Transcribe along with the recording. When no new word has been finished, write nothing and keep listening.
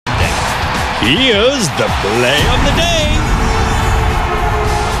Here's the play of the day.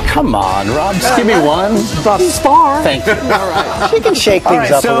 Come on, Rob, just give me one. Spar. Thank you. All right. She can shake things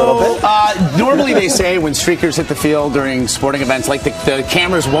up a little bit. Normally they say when streakers hit the field during sporting events, like the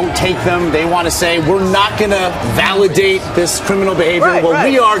cameras won't take them. They want to say, we're not going to validate this criminal behavior.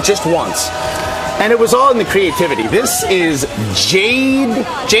 We are just once. And it was all in the creativity. This is Jace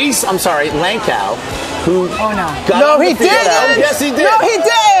Lankow, who got on the field. didn't. Yes, he did. No, he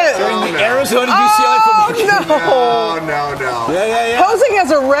did. During the Arizona UCLA football game. No. Yeah. Posing as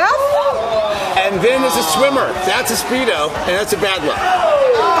a ref? And then as a swimmer, that's a Speedo, and that's a bad look.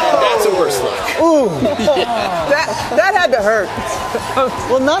 And that's a worse look. Ooh. That had to hurt.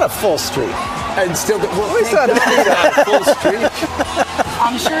 Well, not a full streak. And still, We saw not a full streak.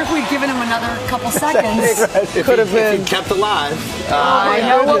 I'm sure if we'd given him another couple seconds. Could have been. If he kept alive. I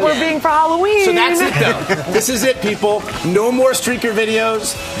know what we're being for Halloween. So that's it, though. This is it, people. No more streaker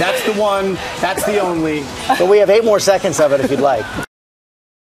videos. That's the one. That's the only. But we have 8 more seconds of it if you'd like.